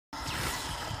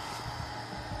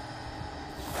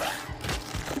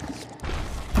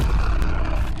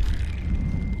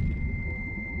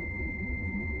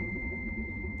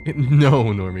No,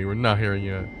 Normie, we're not hearing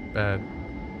you bad.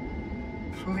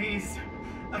 Please,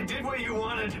 I did what you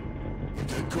wanted. You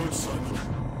did good, Simon.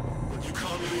 But you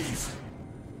can't leave.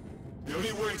 The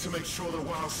only way to make sure the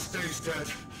WoW stays dead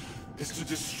is to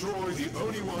destroy the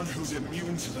only one who's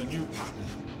immune to the new pattern.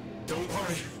 Don't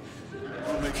worry.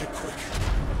 I'll make it quick.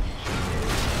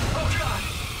 Oh God!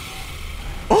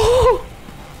 Oh!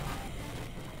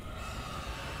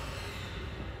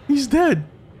 He's dead.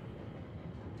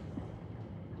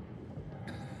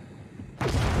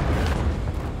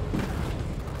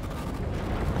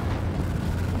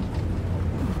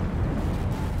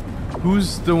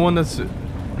 Who's the one that's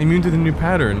immune to the new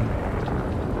pattern?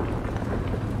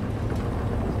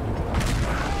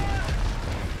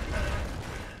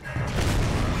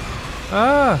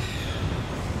 Ah!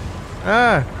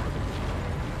 Ah!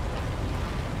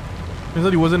 Turns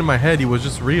out he wasn't in my head, he was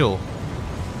just real.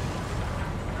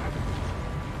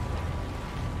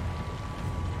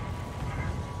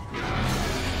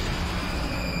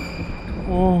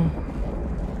 Oh.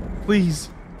 Please.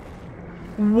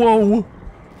 Whoa!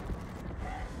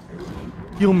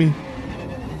 Heal me.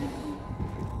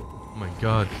 Oh my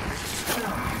god.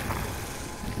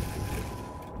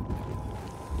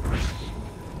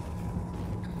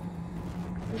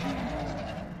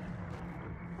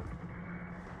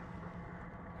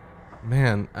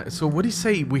 Man, so what do you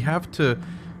say? We have to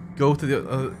go to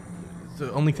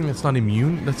the only thing that's not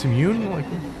immune? That's immune? Like...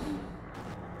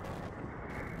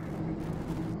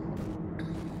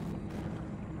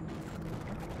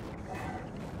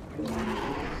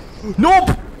 Nope!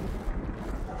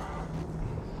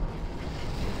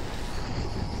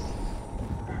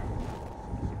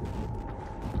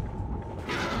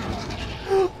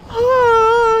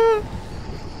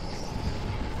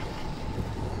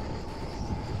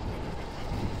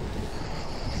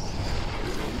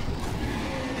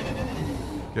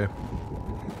 Okay.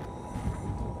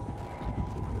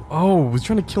 Oh, was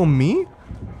trying to kill me?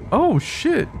 Oh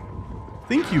shit.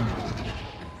 Thank you.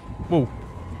 Whoa.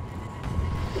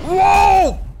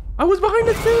 Whoa! I was behind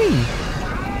the thing!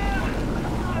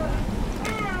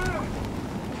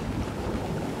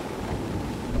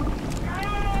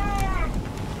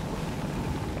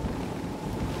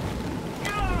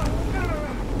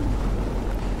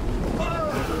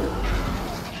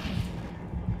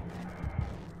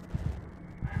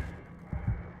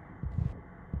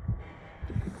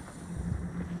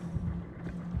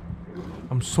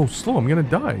 I'm so slow, I'm gonna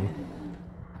die.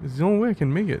 This is the only way I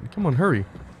can make it. Come on, hurry.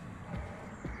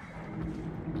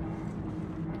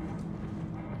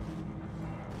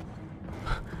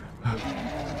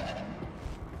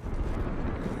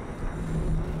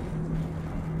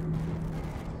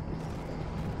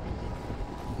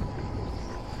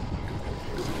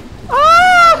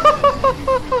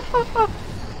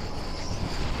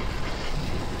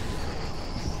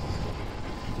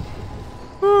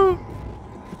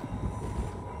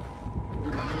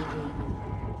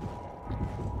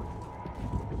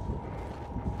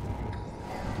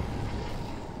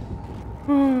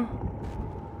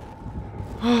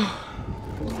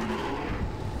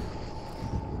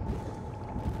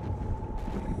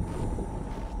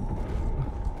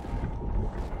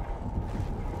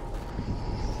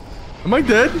 Am I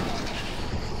dead?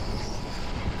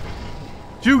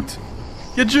 Juked!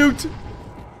 Get juked!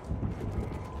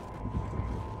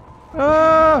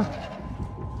 Ah!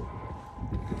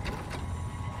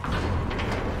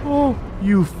 Oh,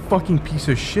 you fucking piece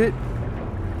of shit.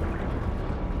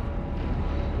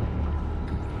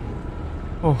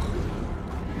 Oh.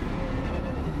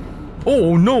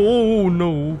 Oh no, oh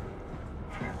no.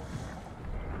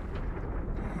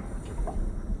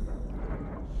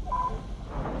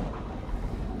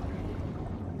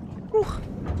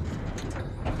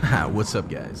 Haha, what's up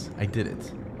guys? I did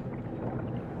it.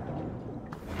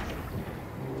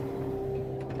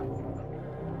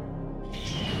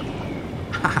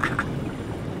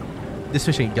 This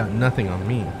fish ain't got nothing on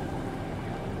me.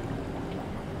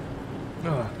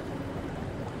 Ugh.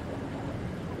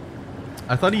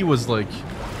 I thought he was like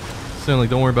saying like,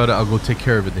 don't worry about it, I'll go take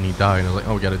care of it. Then he died and I was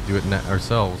like, oh, we gotta do it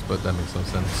ourselves, but that makes no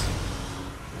sense.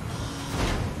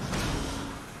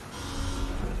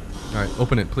 Alright,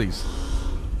 open it please.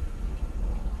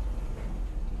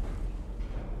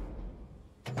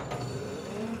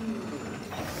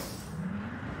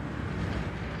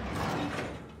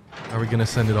 Are we gonna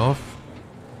send it off?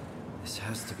 This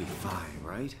has to be fine,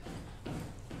 right?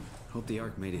 Hope the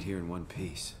Ark made it here in one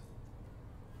piece.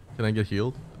 Can I get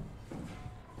healed?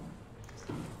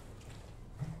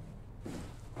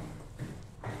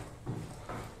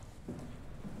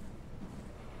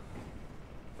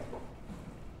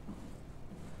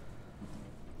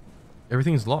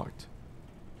 Everything's locked.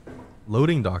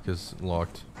 Loading dock is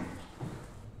locked.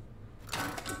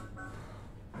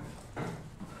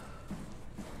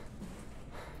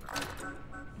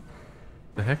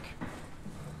 The heck?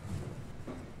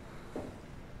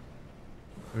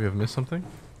 We have missed something?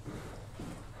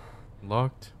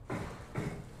 Locked.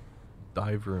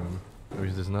 Dive room. Oh,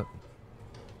 there's not.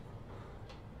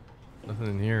 Nothing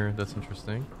in here. That's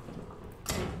interesting.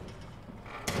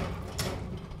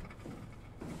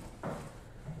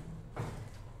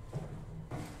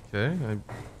 Okay,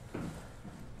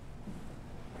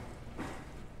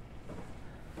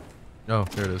 oh,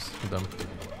 there it is. I'm dumb.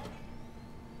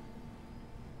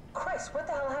 Chris, what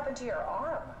the hell happened to your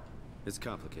arm? It's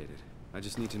complicated. I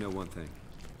just need to know one thing.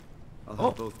 I'll Oh.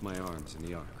 have both my arms in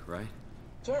the Ark, right?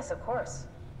 Yes, of course.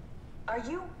 Are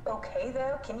you okay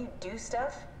though? Can you do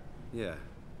stuff? Yeah.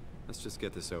 Let's just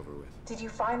get this over with. Did you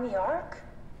find the Ark?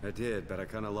 I did, but I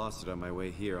kind of lost it on my way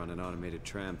here on an automated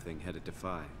tram thing headed to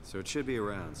Phi. So it should be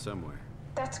around somewhere.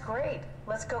 That's great.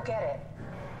 Let's go get it.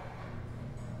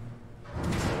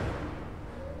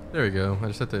 There we go. I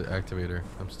just had to activate her.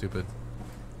 I'm stupid.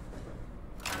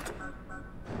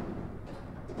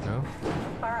 No?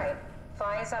 Alright,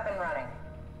 Phi is up and running.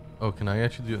 Oh, can I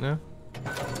actually do it now?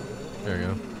 There we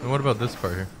go. And what about this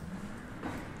part here?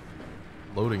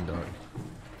 Loading dock.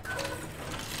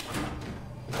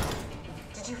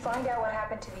 Did you find out what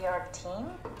happened to the Ark team?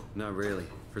 Not really.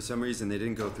 For some reason, they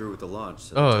didn't go through with the launch,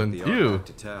 so Oh, they took and the Ark you. back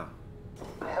to Tau.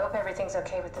 I hope everything's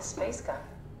okay with the space gun.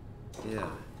 Yeah,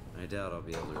 I doubt I'll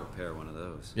be able to repair one of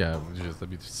those. Yeah, that'd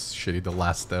be shitty. The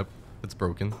last step. It's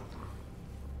broken.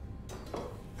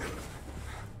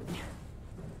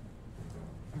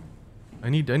 I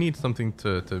need something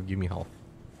to give me health.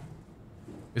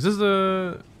 Is this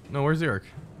the... No, where's the Ark?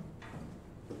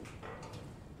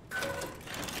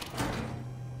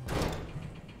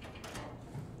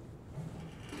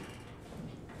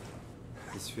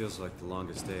 This feels like the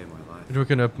longest day of my life. You're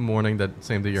waking up morning that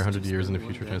same day you're 100 years in the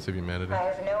future trying to save humanity. I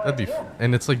have no That'd be... idea.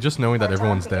 And it's like just knowing that Our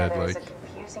everyone's time dead, together like... is a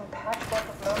confusing patchwork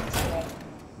of moments to me.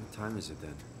 What time is it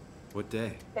then? What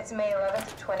day? It's May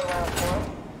 11th,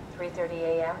 2104, 3:30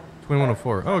 a.m.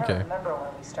 2104. Oh, I don't okay. remember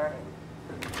when we started.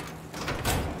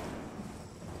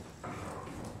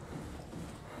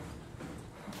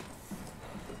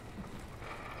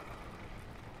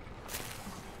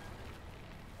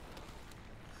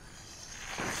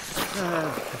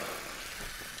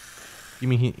 Give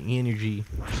me energy.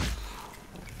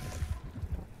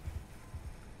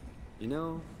 You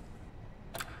know,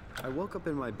 I woke up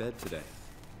in my bed today.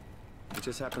 It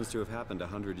just happens to have happened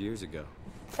 100 years ago.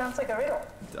 Sounds like a riddle.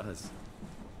 It does.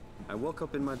 I woke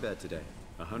up in my bed today,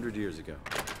 100 years ago.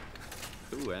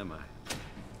 Who am I?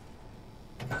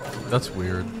 That's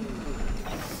weird.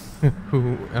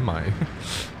 Who am I?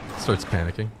 Starts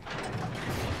panicking.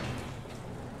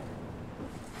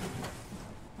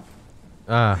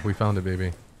 Ah, we found it,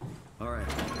 baby. Alright,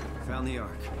 found the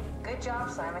Ark. Good job,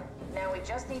 Simon. Now we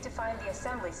just need to find the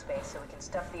assembly space so we can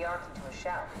stuff the Ark into a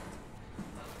shell.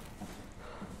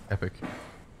 Epic.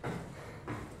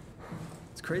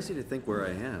 It's crazy to think where I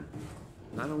am.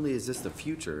 Not only is this the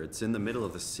future, it's in the middle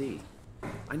of the sea.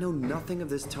 I know nothing of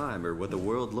this time or what the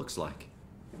world looks like.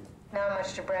 Not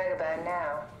much to brag about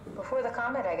now. Before the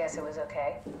comet, I guess it was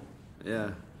okay. Yeah,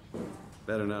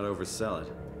 better not oversell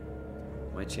it.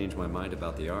 Might change my mind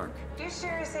about the Ark. You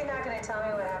seriously not gonna tell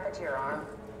me what happened to your arm?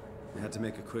 I had to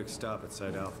make a quick stop at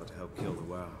Site Alpha to help kill the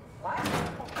WoW. What?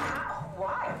 How?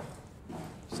 Why?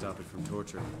 Stop it from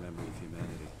torturing the memory of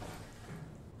humanity.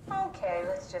 Okay,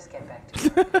 let's just get back to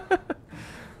it.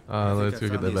 Let's go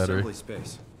get that battery. Assembly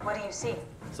space. What do you see?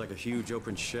 It's like a huge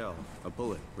open shell, a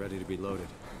bullet ready to be loaded.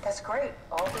 That's great.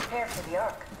 All prepared for the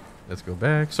Ark. Let's go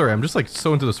back. Sorry, I'm just like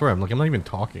so into the story. I'm not even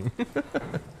talking.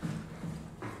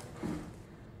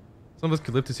 Some of us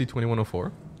could live to see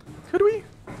 2104. Could we?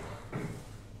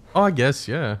 Oh, I guess,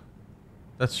 yeah.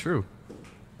 That's true.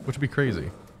 Which would be crazy.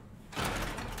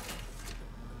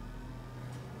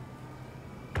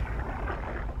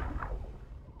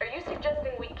 Are you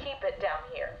suggesting we keep it down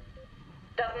here?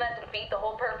 Doesn't that defeat the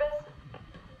whole purpose?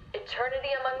 Eternity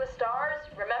among the stars,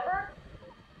 remember?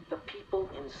 The people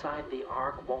inside the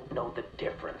Ark won't know the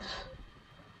difference.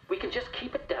 We can just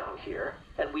keep it down here,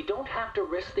 and we don't have to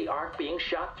risk the Ark being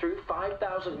shot through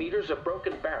 5,000 meters of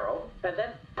broken barrel, and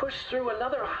then push through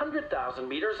another 100,000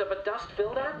 meters of a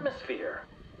dust-filled atmosphere.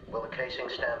 Will the casing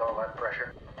stand all that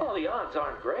pressure? Well, the odds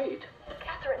aren't great.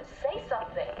 Catherine, say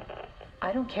something.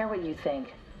 I don't care what you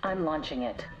think. I'm launching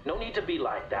it. No need to be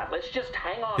like that. Let's just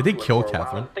hang on Did they to it kill for a while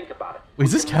Catherine? and think about it. Wait,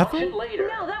 is We this can launch Catherine? it later.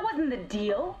 No, that wasn't the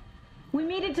deal. We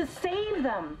needed to save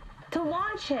them. To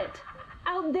launch it.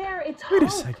 Out there, it's Wait a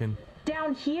hope. second.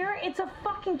 Down here, it's a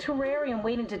fucking terrarium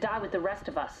waiting to die with the rest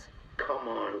of us. Come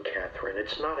on, Catherine,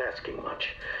 it's not asking much.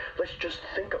 Let's just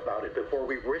think about it before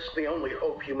we risk the only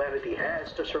hope humanity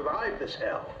has to survive this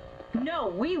hell. No,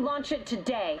 we launch it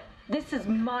today. This is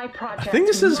my project. I think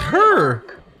this is her.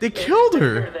 They killed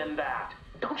her. Bigger than that.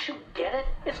 Don't you get it?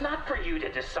 It's not for you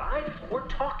to decide. We're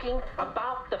talking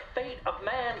about the fate of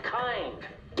mankind.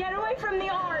 Get away from the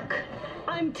Ark!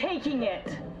 I'm taking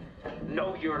it.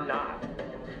 No, you're not.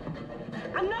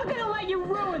 I'm not gonna let you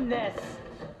ruin this.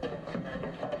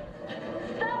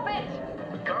 Stop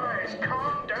it! Guys,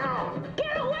 calm down.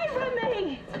 Get away from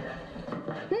me!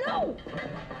 No!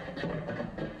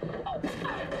 What the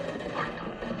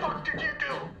fuck did you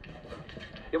do?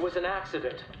 It was an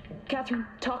accident. Catherine,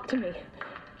 talk to me.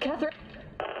 Catherine.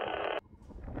 Oh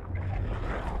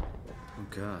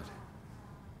God.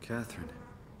 Catherine,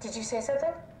 Did you say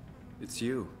something? it's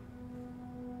you.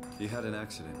 You had an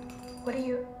accident. What are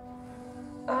you...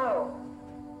 Oh.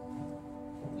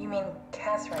 You mean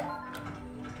Catherine.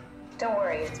 Don't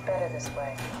worry, it's better this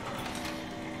way.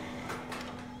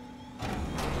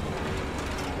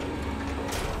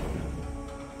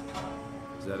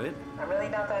 Is that it? I'm really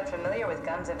not that familiar with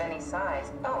guns of any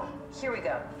size. Oh, here we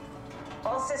go.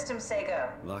 All systems say go.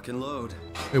 Lock and load.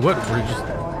 Wait, what? We're just...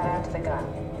 Then we'll head out to the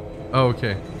gun. Oh,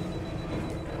 okay.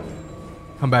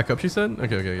 Come back up, she said?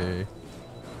 Okay.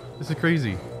 This is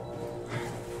crazy.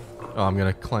 Oh, I'm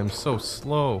gonna climb so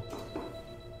slow.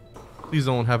 Please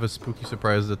don't have a spooky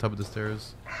surprise at the top of the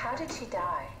stairs. How did she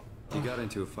die? You got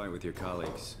into a fight with your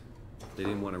colleagues. They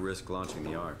didn't want to risk launching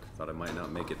the Ark. Thought it might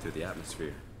not make it through the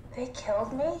atmosphere. They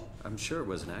killed me? I'm sure it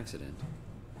was an accident.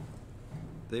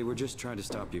 They were just trying to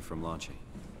stop you from launching.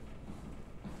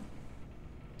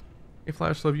 Hey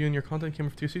Flash, love you and your content came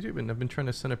from YouTube, and I've been trying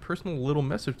to send a personal little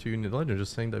message to you in the legend,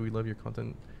 just saying that we love your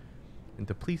content and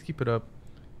to please keep it up.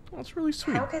 Oh, it's really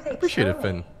sweet. How could they Appreciate kill it,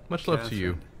 Finn. me? Much love to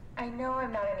you. Catherine, I know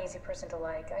I'm not an easy person to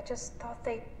like. I just thought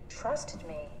they trusted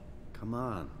me. come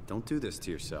on, don't do this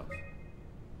to yourself.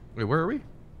 Wait, where are we?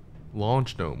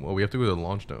 Launch dome. Oh, we have to go to the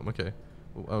launch dome. Okay.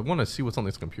 I want to see what's on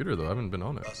this computer, though. I haven't been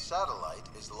on it. A satellite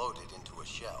is loaded into a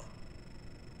shell.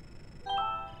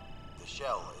 The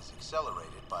shell is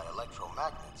accelerated by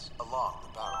electromagnets along the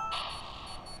barrel.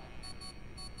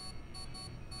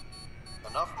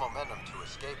 Enough momentum to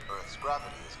escape Earth's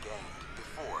gravity is gained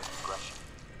before regression.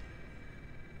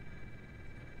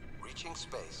 Reaching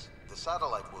space, the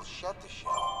satellite will shed the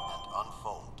shell and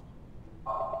unfold.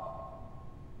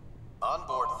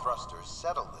 Onboard thrusters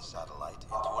settle the satellite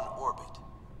into an orbit.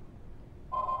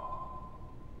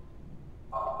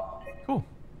 Cool.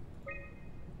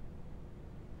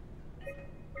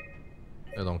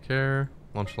 I don't care.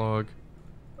 Launch log.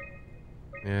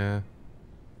 Yeah.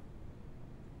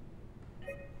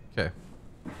 Okay.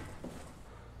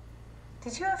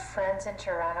 Did you have friends in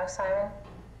Toronto, Simon?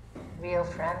 Real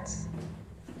friends?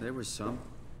 There was some.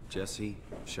 Jesse,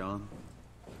 Sean,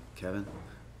 Kevin.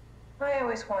 I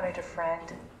always wanted a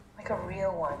friend. Like a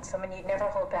real one. Someone you'd never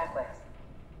hold back with.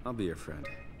 I'll be your friend.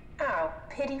 Ow,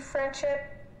 pity friendship?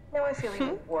 Now I feel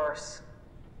even worse.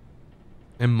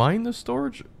 Am I in the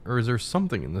storage? Or is there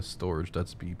something in the storage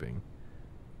that's beeping?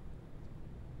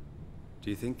 Do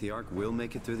you think the Ark will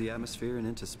make it through the atmosphere and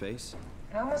into space?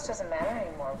 It almost doesn't matter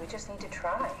anymore. We just need to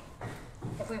try.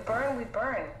 If we burn, we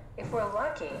burn. If we're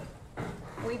lucky,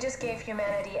 we just gave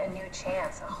humanity a new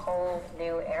chance, a whole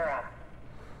new era.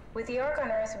 With the Ark on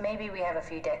Earth, maybe we have a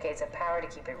few decades of power to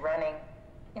keep it running.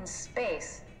 In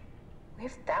space, we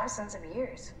have thousands of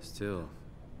years. Still,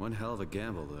 one hell of a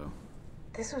gamble, though.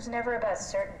 This was never about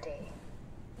certainty.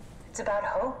 It's about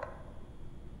hope.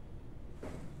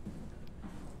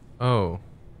 Oh.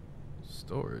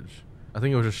 Storage. I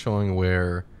think it was just showing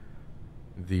where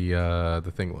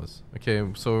the thing was. Okay,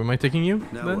 so am I taking you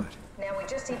Now then? what? Now we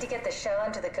just need to get the shell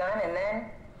into the gun and then,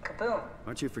 kaboom.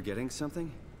 Aren't you forgetting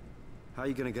something? How are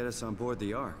you gonna get us on board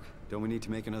the Ark? Don't we need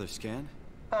to make another scan?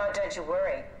 Oh, don't you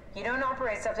worry. You don't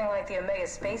operate something like the Omega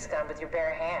space gun with your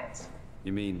bare hands.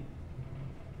 You mean,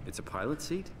 it's a pilot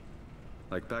seat?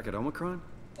 Like back at Omicron?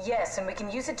 Yes, and we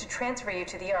can use it to transfer you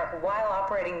to the Ark while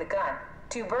operating the gun.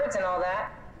 2 birds and all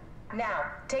that. Now,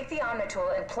 take the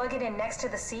Omnitool and plug it in next to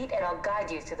the seat and I'll guide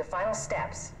you through the final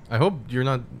steps. I hope you're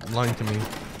not lying to me.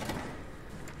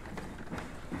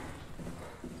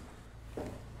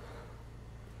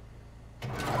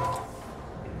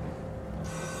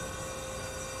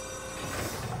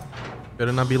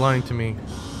 Better not be lying to me.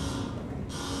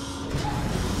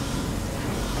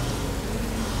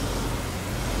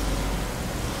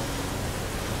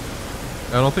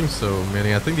 I don't think so,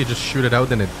 Manny. I think they just shoot it out,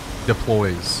 then it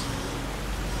deploys.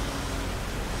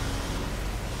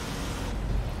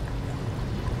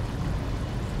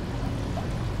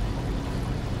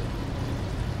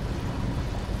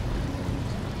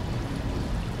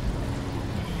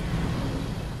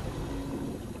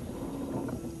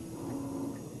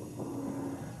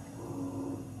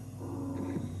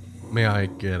 May I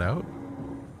get out?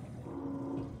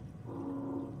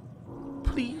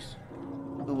 Please.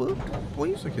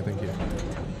 Please? Okay, thank you.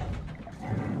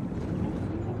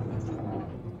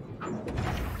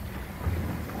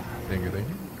 Thank you, thank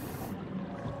you.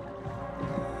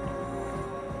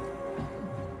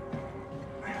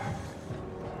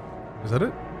 Is that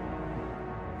it?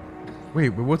 Wait,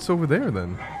 but what's over there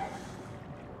then?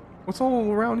 What's all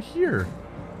around here?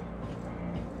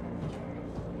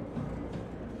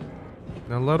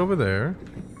 Now a lot over there.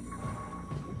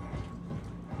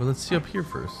 But let's see up here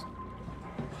first.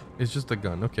 It's just a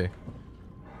gun, okay.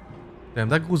 Damn,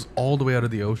 that goes all the way out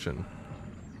of the ocean.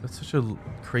 That's such a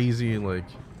crazy, like,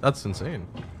 that's insane.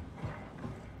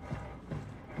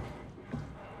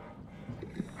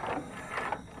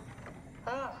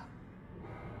 Oh,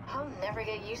 I'll never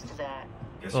get used to that.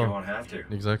 Guess you won't have to.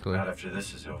 Exactly. Not after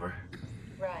this is over.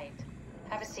 Right.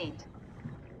 Have a seat.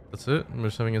 That's it? I'm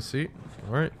just having a seat?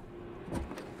 Alright.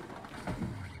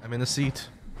 I'm in a seat.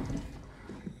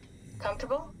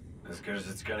 Comfortable? As good as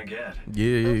it's gonna get.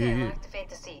 Yeah. Okay, I'll activate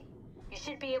the seat. You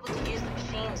should be able to use the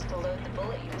machines to load the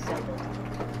bullet you assembled.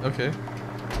 Okay.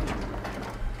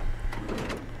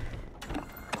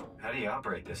 How do you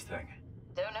operate this thing?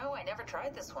 Don't know, I never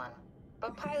tried this one.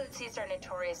 But pilot seats are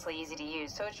notoriously easy to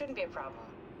use, so it shouldn't be a problem.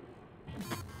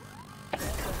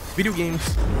 Video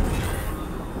games.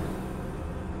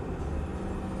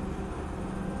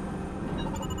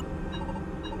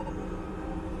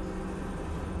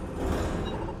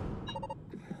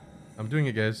 I'm doing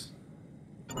it, guys.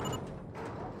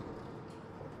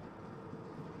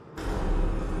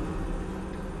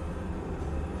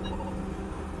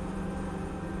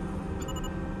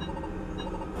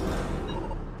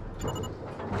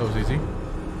 That was easy.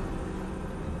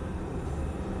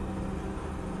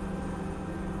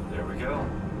 There we go.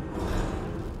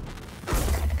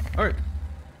 Alright.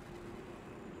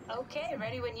 Okay,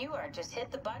 ready when you are. Just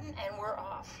hit the button and we're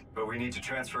off. But we need to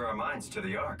transfer our minds to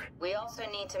the Ark. We also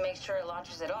need to make sure it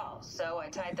launches at all, so I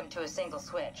tied them to a single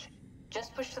switch.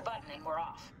 Just push the button and we're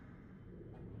off.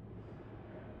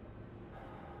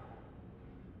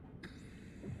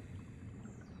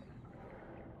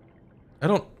 I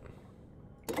don't...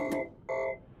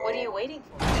 What are you waiting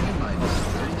for?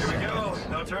 Here we go.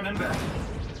 No turning back.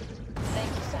 Thank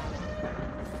you, Simon.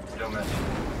 Don't mention it.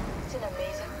 It's an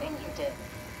amazing thing you did.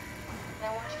 And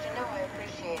I want you to know I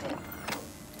appreciate it.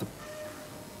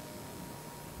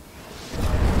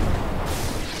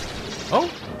 Oh?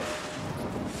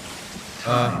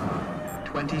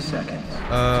 20 seconds.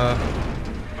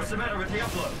 What's the matter with the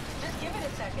upload? Just give it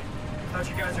a second. Thought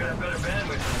you guys would have better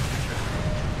bandwidth in the future.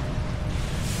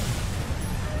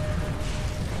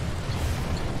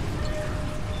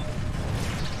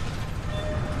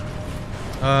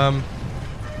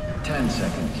 10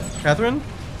 seconds. Catherine?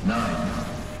 9,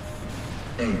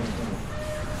 8,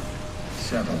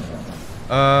 7,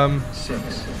 6.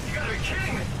 You gotta be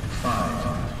kidding me!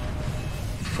 5,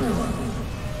 4,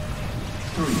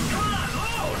 3, Come on,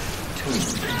 load! 2.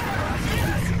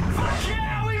 Yes! Fuck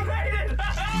yeah, we made it!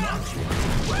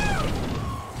 Woo!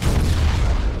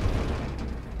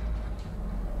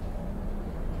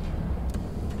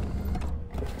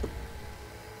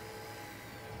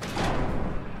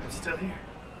 I'm still here.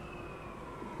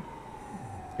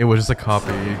 It was just a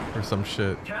copy or some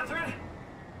shit. Catherine?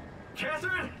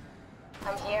 Catherine?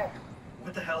 I'm here.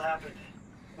 What the hell happened?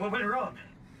 What went wrong?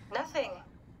 Nothing.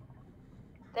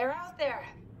 They're out there,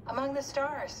 among the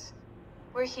stars.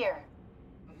 We're here.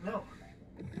 No.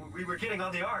 We were getting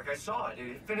on the Ark. I saw it.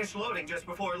 It finished loading just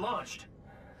before it launched.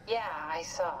 Yeah, I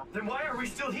saw. Then why are we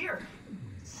still here?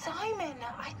 Simon,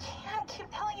 I can't keep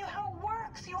telling you how it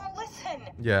works. You won't listen.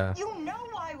 Yeah. You know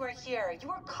why we're here. You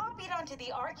were copied onto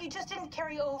the Ark. You just didn't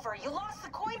carry over. You lost the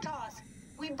coin toss.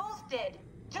 We both did.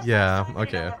 Just Yeah, like Simon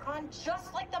okay. and Omicron,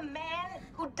 just like the man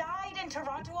who died in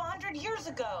Toronto 100 years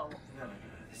ago. No,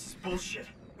 this is bullshit.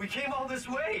 We came all this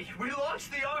way. We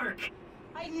launched the Ark.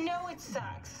 I know it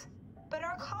sucks, but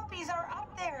our copies are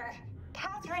up there.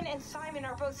 Catherine and Simon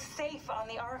are both safe on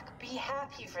the Ark. Be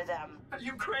happy for them. Are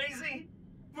you crazy?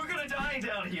 We're gonna die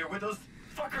down here with those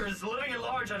fuckers living at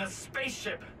large on a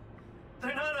spaceship.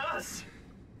 They're not us.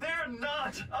 They're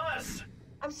not us.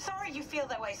 I'm sorry you feel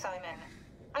that way, Simon.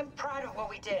 I'm proud of what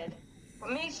we did.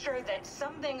 We made sure that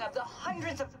something of the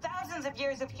hundreds of thousands of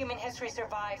years of human history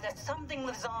survived, that something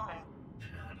lives on.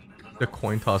 The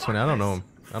coin toss one. I don't know.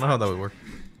 I don't know how that would work.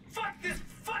 Fuck this.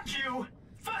 Fuck you.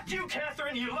 Fuck you,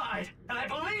 Catherine. You lied. And I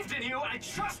believed in you. I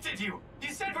trusted you.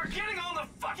 You said we're getting on the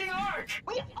fucking Ark.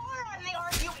 We are on the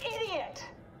Ark, you idiot!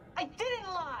 I didn't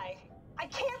lie. I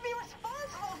can't be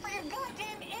responsible for your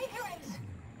goddamn ignorance.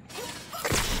 You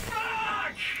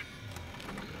Fuck!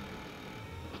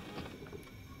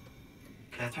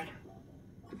 Catherine?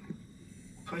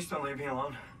 Please don't leave me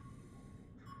alone.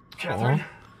 Catherine? Aw,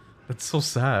 that's so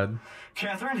sad.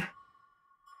 Catherine?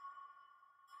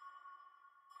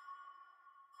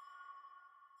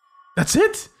 That's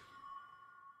it?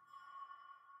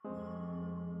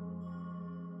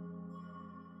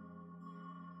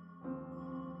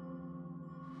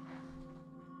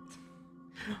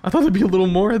 I thought there'd be a little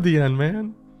more at the end,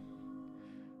 man.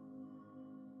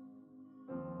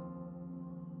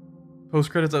 Post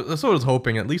credits, that's what I was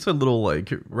hoping. At least a little,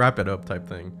 like, wrap it up type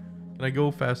thing. Can I go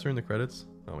faster in the credits?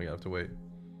 Oh, we have to wait.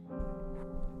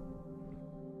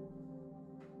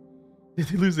 Did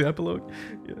they lose the epilogue?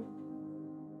 Yeah.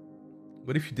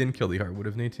 What if you didn't kill the heart? Would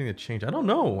have anything to change? I don't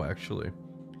know, actually.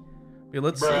 Yeah,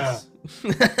 let's.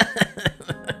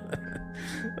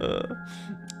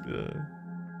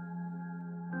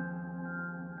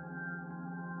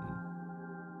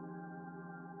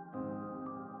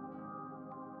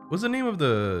 What's the name of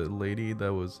the lady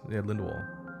that was... Yeah, Lindwall.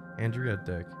 Andrea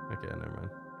Deck. Okay, never mind.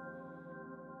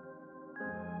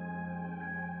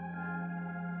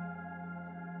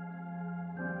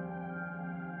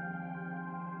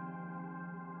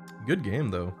 Good game,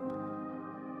 though.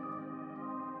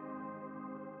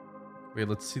 Wait,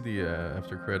 let's see the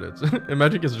after credits.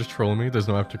 Imagine it's just trolling me. There's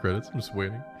no after credits. I'm just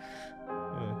waiting.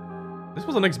 This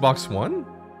was on Xbox One?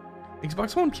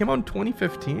 Xbox One came out in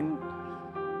 2015?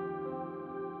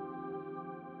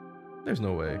 There's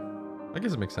no way. I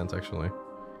guess it makes sense, actually.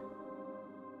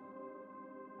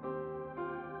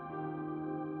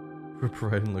 We're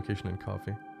providing location and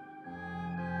coffee.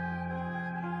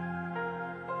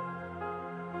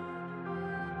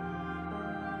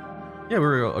 Yeah, we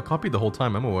were copied the whole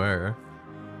time, I'm aware.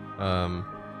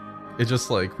 It's just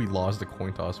like we lost the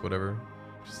coin toss, whatever.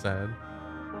 Which is sad.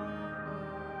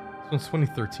 This one's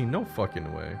 2013, no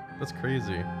fucking way. That's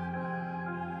crazy.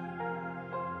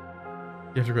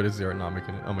 You have to credit the art not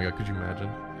making it. Oh my god, could you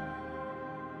imagine?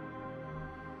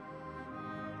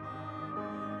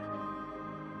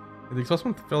 The exhaust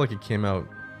one felt like it came out.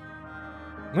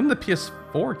 When did the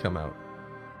PS4 come out?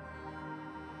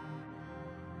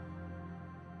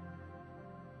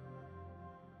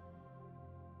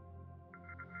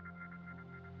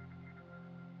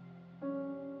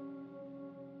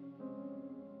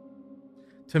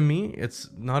 To me, it's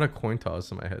not a coin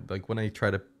toss in my head. Like when I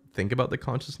try to think about the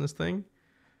consciousness thing,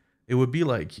 it would be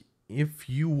like if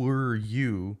you were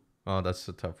you. Oh, that's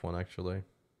a tough one, actually.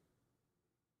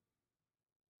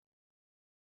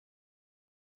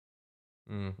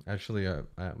 Actually,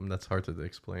 that's hard to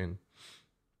explain.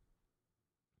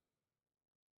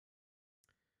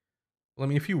 Well, I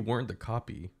mean, if you weren't the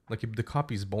copy, like if the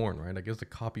copy's born, right? I guess the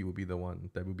copy would be the one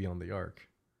that would be on the arc.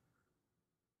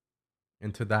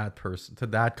 And to that person, to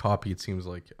that copy, it seems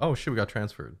like, oh shit, we got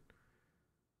transferred.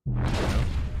 You know?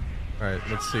 All right,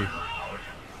 let's see.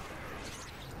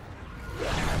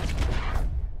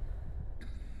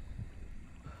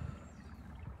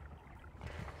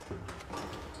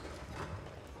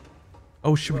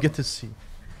 Oh, should we get to see?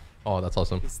 Oh, that's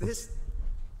awesome. Is this...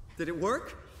 Did it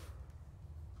work?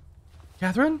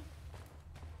 Catherine?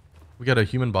 We got a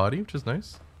human body, which is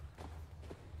nice.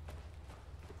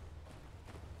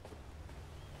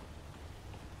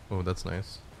 Oh, that's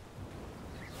nice.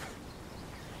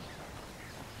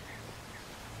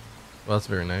 Well, that's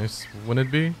very nice. Wouldn't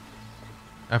it be?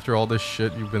 After all this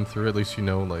shit you've been through, at least you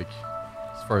know, like,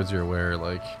 as far as you're aware,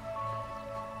 like...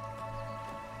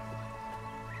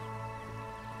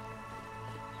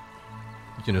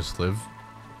 You can just live.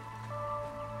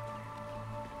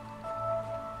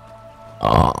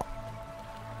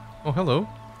 Oh, hello.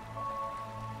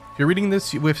 If you're reading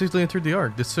this, we have officially entered the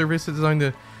ARC. This service is designed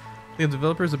to give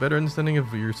developers a better understanding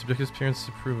of your subjective experience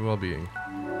to improve well-being.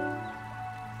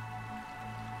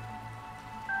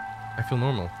 I feel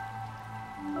normal.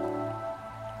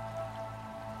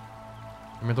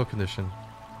 Your mental condition.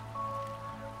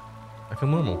 I feel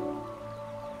normal.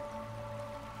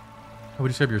 How would you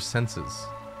describe your senses?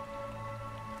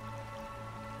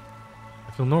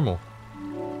 I feel normal.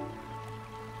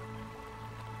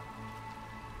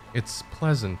 It's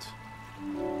pleasant.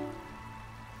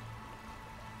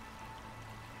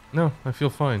 No, I feel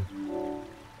fine.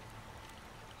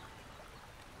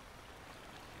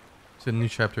 It's a new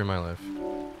chapter in my life.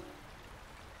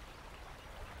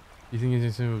 You think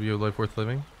this will be a life worth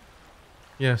living?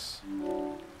 Yes.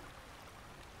 Would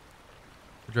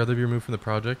you rather be removed from the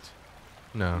project?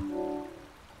 No.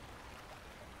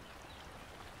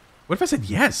 What if I said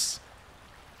yes?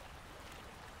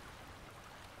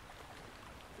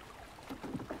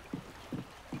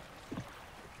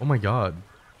 Oh my god.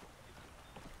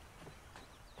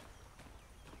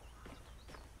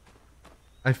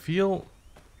 I feel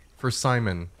For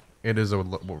Simon, it is a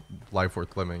life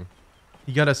worth living.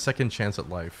 He got a second chance at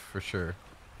life, for sure.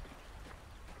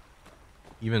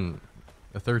 Even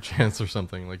a third chance or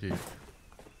something. Like he...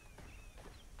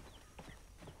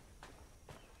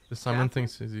 Simon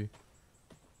thinks is he...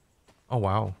 Oh,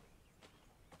 wow.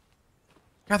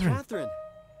 Catherine! Catherine!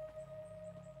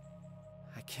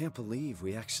 I can't believe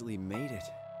we actually made it.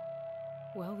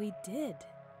 Well, we did.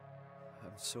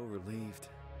 I'm so relieved.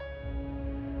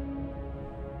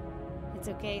 It's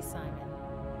okay, Simon.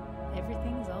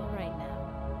 Everything's all right now.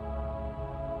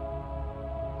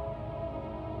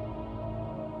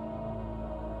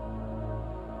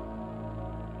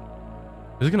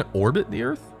 Is it gonna orbit the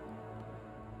Earth?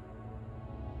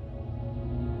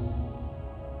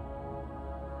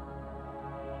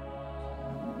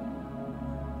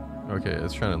 Okay,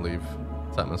 it's trying to leave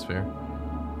its atmosphere.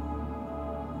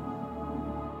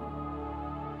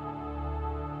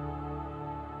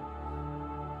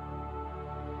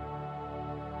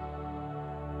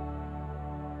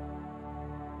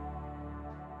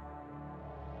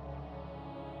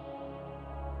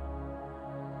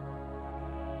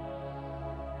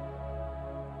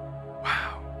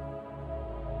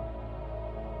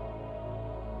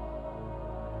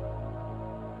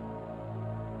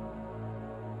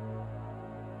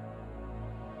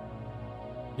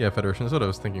 Yeah, Federation. That's what I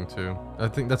was thinking too. I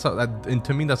think that's how. And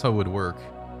to me, that's how it would work.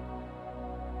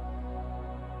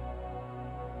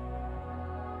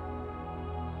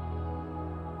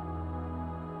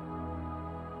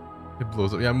 It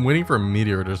blows up. Yeah, I'm waiting for a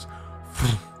meteor to just.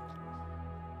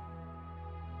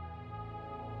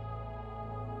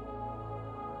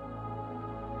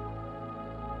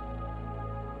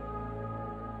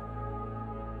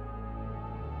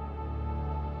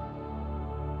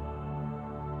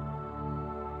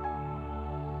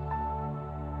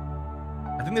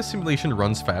 I think the simulation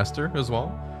runs faster as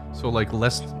well. So like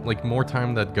more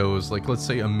time that goes, like let's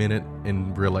say a minute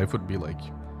in real life would be like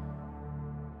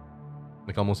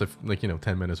almost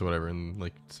 10 minutes or whatever in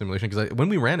like simulation. Because when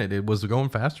we ran it, it was going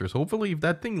faster. So hopefully if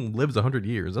that thing lives 100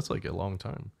 years, that's like a long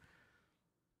time.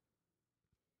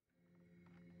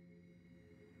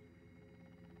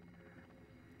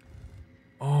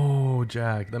 Oh,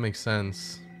 Jack, that makes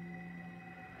sense.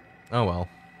 Oh well.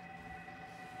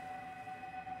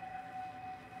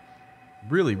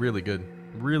 Really, really good.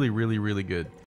 Really, really, really good.